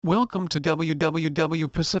Welcome to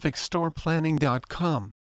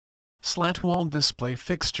www.pacificstoreplanning.com. Slat wall display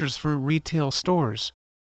fixtures for retail stores.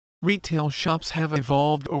 Retail shops have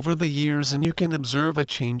evolved over the years, and you can observe a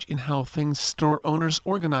change in how store owners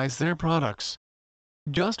organize their products.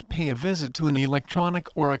 Just pay a visit to an electronic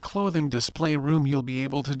or a clothing display room. You'll be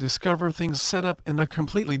able to discover things set up in a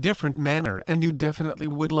completely different manner, and you definitely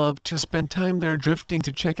would love to spend time there drifting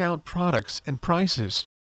to check out products and prices.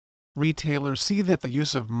 Retailers see that the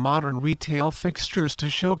use of modern retail fixtures to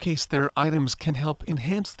showcase their items can help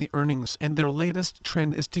enhance the earnings, and their latest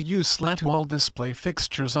trend is to use slat wall display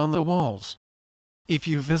fixtures on the walls. If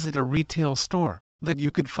you visit a retail store, that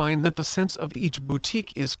you could find that the sense of each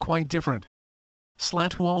boutique is quite different.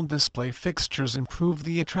 Slat wall display fixtures improve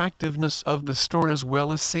the attractiveness of the store as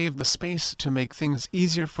well as save the space to make things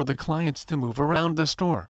easier for the clients to move around the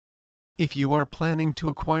store. If you are planning to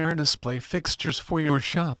acquire display fixtures for your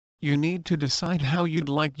shop, you need to decide how you'd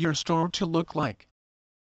like your store to look like.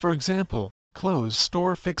 For example, clothes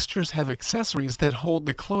store fixtures have accessories that hold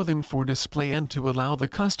the clothing for display and to allow the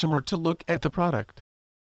customer to look at the product.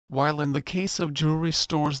 While in the case of jewelry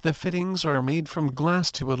stores, the fittings are made from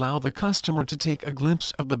glass to allow the customer to take a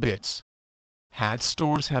glimpse of the bits. Hat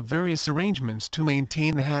stores have various arrangements to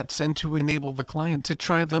maintain the hats and to enable the client to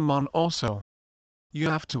try them on also. You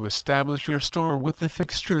have to establish your store with the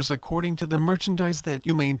fixtures according to the merchandise that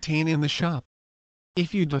you maintain in the shop.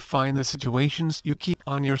 If you define the situations you keep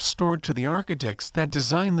on your store to the architects that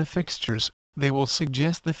design the fixtures, they will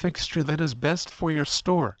suggest the fixture that is best for your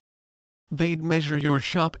store. They'd measure your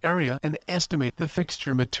shop area and estimate the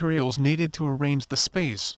fixture materials needed to arrange the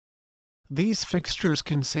space. These fixtures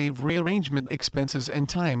can save rearrangement expenses and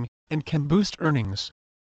time, and can boost earnings.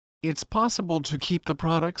 It's possible to keep the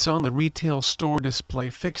products on the retail store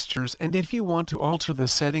display fixtures, and if you want to alter the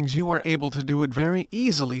settings, you are able to do it very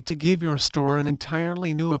easily to give your store an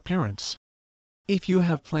entirely new appearance. If you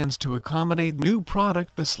have plans to accommodate new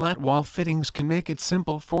product, the slat wall fittings can make it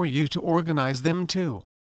simple for you to organize them too.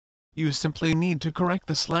 You simply need to correct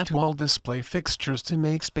the slat wall display fixtures to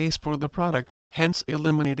make space for the product, hence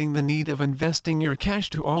eliminating the need of investing your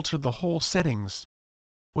cash to alter the whole settings.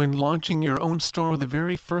 When launching your own store, the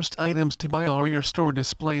very first items to buy are your store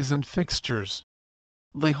displays and fixtures.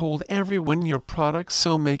 They hold everyone your products,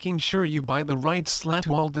 so making sure you buy the right slat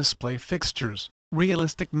wall display fixtures,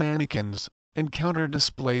 realistic mannequins, and counter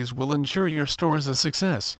displays will ensure your store is a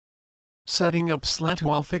success. Setting up slat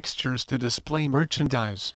wall fixtures to display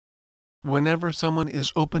merchandise. Whenever someone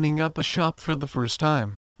is opening up a shop for the first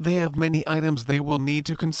time, they have many items they will need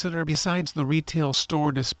to consider besides the retail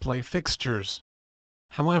store display fixtures.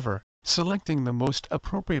 However, selecting the most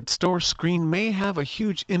appropriate store screen may have a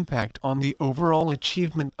huge impact on the overall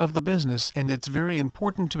achievement of the business, and it's very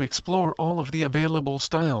important to explore all of the available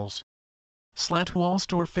styles. Slat wall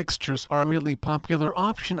store fixtures are a really popular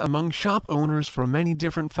option among shop owners for many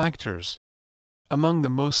different factors. Among the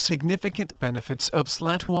most significant benefits of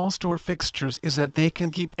slat wall store fixtures is that they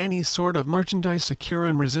can keep any sort of merchandise secure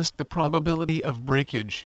and resist the probability of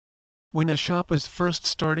breakage. When a shop is first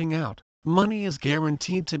starting out, money is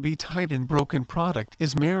guaranteed to be tight, and broken product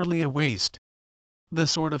is merely a waste. The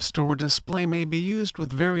sort of store display may be used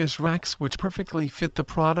with various racks which perfectly fit the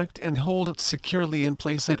product and hold it securely in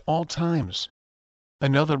place at all times.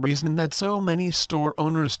 Another reason that so many store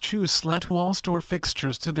owners choose slat wall store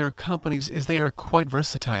fixtures to their companies is they are quite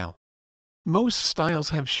versatile. Most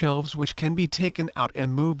styles have shelves which can be taken out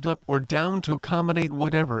and moved up or down to accommodate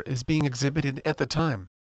whatever is being exhibited at the time.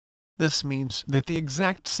 This means that the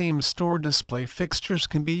exact same store display fixtures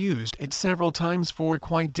can be used at several times for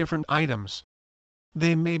quite different items.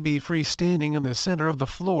 They may be freestanding in the center of the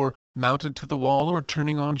floor, mounted to the wall, or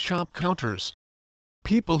turning on shop counters.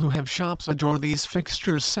 People who have shops adore these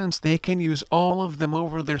fixtures since they can use all of them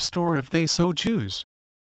over their store if they so choose.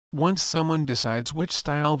 Once someone decides which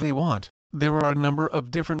style they want, there are a number of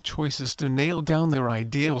different choices to nail down their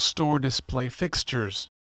ideal store display fixtures.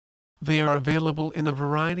 They are available in a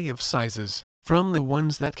variety of sizes, from the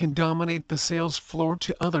ones that can dominate the sales floor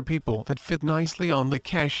to other people that fit nicely on the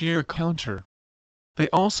cashier counter. They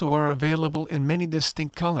also are available in many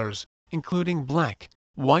distinct colors, including black,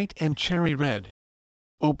 white, and cherry red.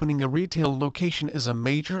 Opening a retail location is a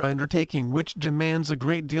major undertaking which demands a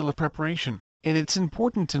great deal of preparation, and it's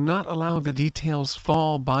important to not allow the details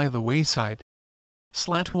fall by the wayside.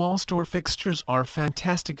 Slat wall store fixtures are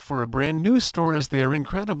fantastic for a brand new store as they are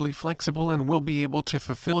incredibly flexible and will be able to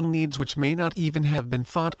fulfill needs which may not even have been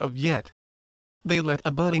thought of yet. They let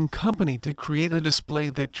a budding company to create a display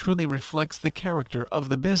that truly reflects the character of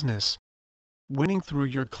the business. Winning through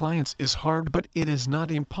your clients is hard, but it is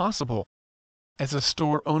not impossible. As a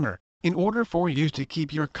store owner, In order for you to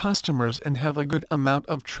keep your customers and have a good amount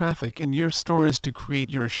of traffic in your store is to create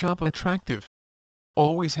your shop attractive.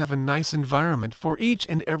 Always have a nice environment for each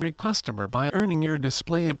and every customer by earning your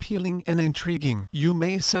display appealing and intriguing. You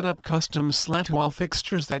may set up custom slat wall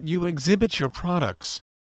fixtures that you exhibit your products.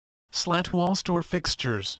 Slat wall store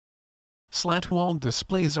fixtures. Slat wall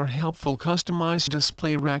displays are helpful customized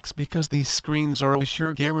display racks because these screens are a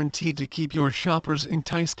sure guarantee to keep your shoppers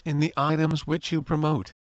enticed in the items which you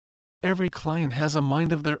promote. Every client has a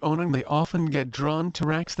mind of their own and they often get drawn to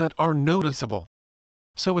racks that are noticeable.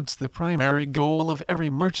 So it's the primary goal of every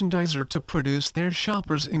merchandiser to produce their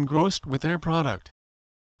shoppers engrossed with their product.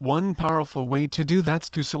 One powerful way to do that's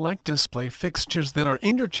to select display fixtures that are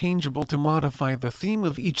interchangeable to modify the theme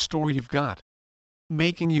of each store you've got.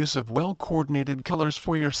 Making use of well-coordinated colors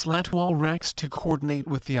for your slat wall racks to coordinate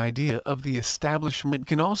with the idea of the establishment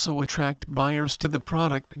can also attract buyers to the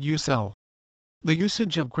product you sell. The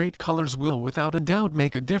usage of great colors will without a doubt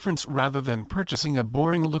make a difference rather than purchasing a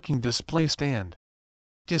boring-looking display stand.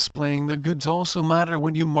 Displaying the goods also matter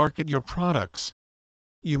when you market your products.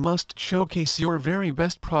 You must showcase your very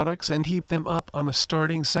best products and heap them up on a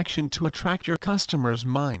starting section to attract your customer's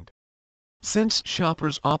mind. Since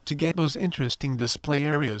shoppers opt to get those interesting display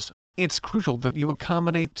areas, it's crucial that you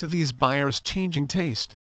accommodate to these buyers' changing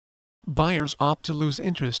taste. Buyers opt to lose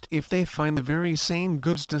interest if they find the very same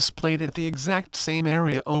goods displayed at the exact same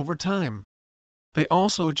area over time. They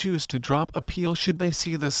also choose to drop appeal should they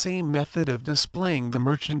see the same method of displaying the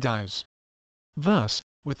merchandise. Thus,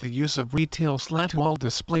 with the use of retail slat wall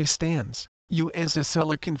display stands, you as a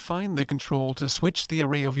seller can find the control to switch the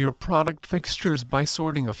array of your product fixtures by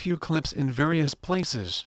sorting a few clips in various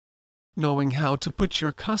places. Knowing how to put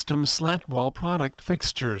your custom slat wall product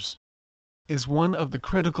fixtures is one of the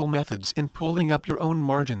critical methods in pulling up your own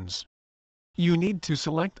margins. You need to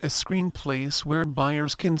select a screen place where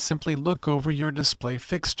buyers can simply look over your display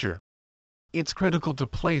fixture. It's critical to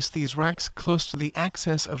place these racks close to the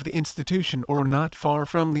access of the institution or not far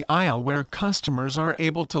from the aisle where customers are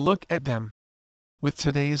able to look at them. With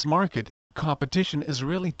today's market, competition is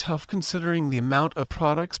really tough considering the amount of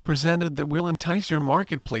products presented that will entice your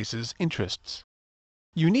marketplace's interests.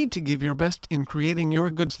 You need to give your best in creating your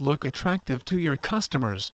goods look attractive to your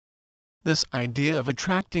customers. This idea of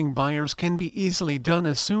attracting buyers can be easily done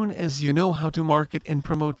as soon as you know how to market and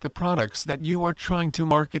promote the products that you are trying to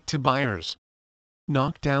market to buyers.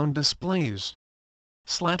 Knockdown displays.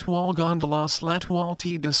 Slat wall gondola, slat wall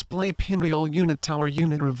T-display, pinwheel unit, tower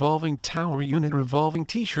unit, revolving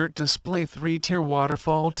t-shirt display, 3-tier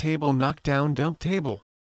waterfall table, knockdown dump table.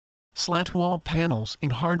 Slat wall panels in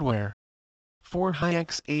hardware. 4 high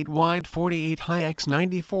x 8 wide, 48 high x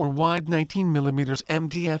 94 wide, 19 mm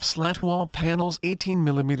MDF slat wall panels, 18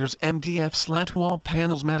 mm MDF slat wall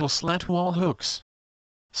panels, metal slat wall hooks.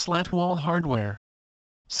 Slat wall hardware.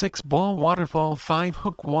 6-ball waterfall,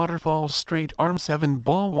 5-hook waterfall, straight arm,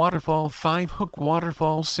 7-ball waterfall, 5-hook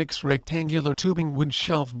waterfall, 6 rectangular tubing, wood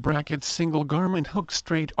shelf brackets, single garment hook,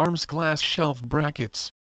 straight arms, glass shelf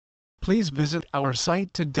brackets. Please visit our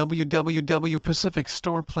site to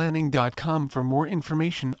www.pacificstoreplanning.com for more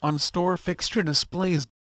information on store fixture displays.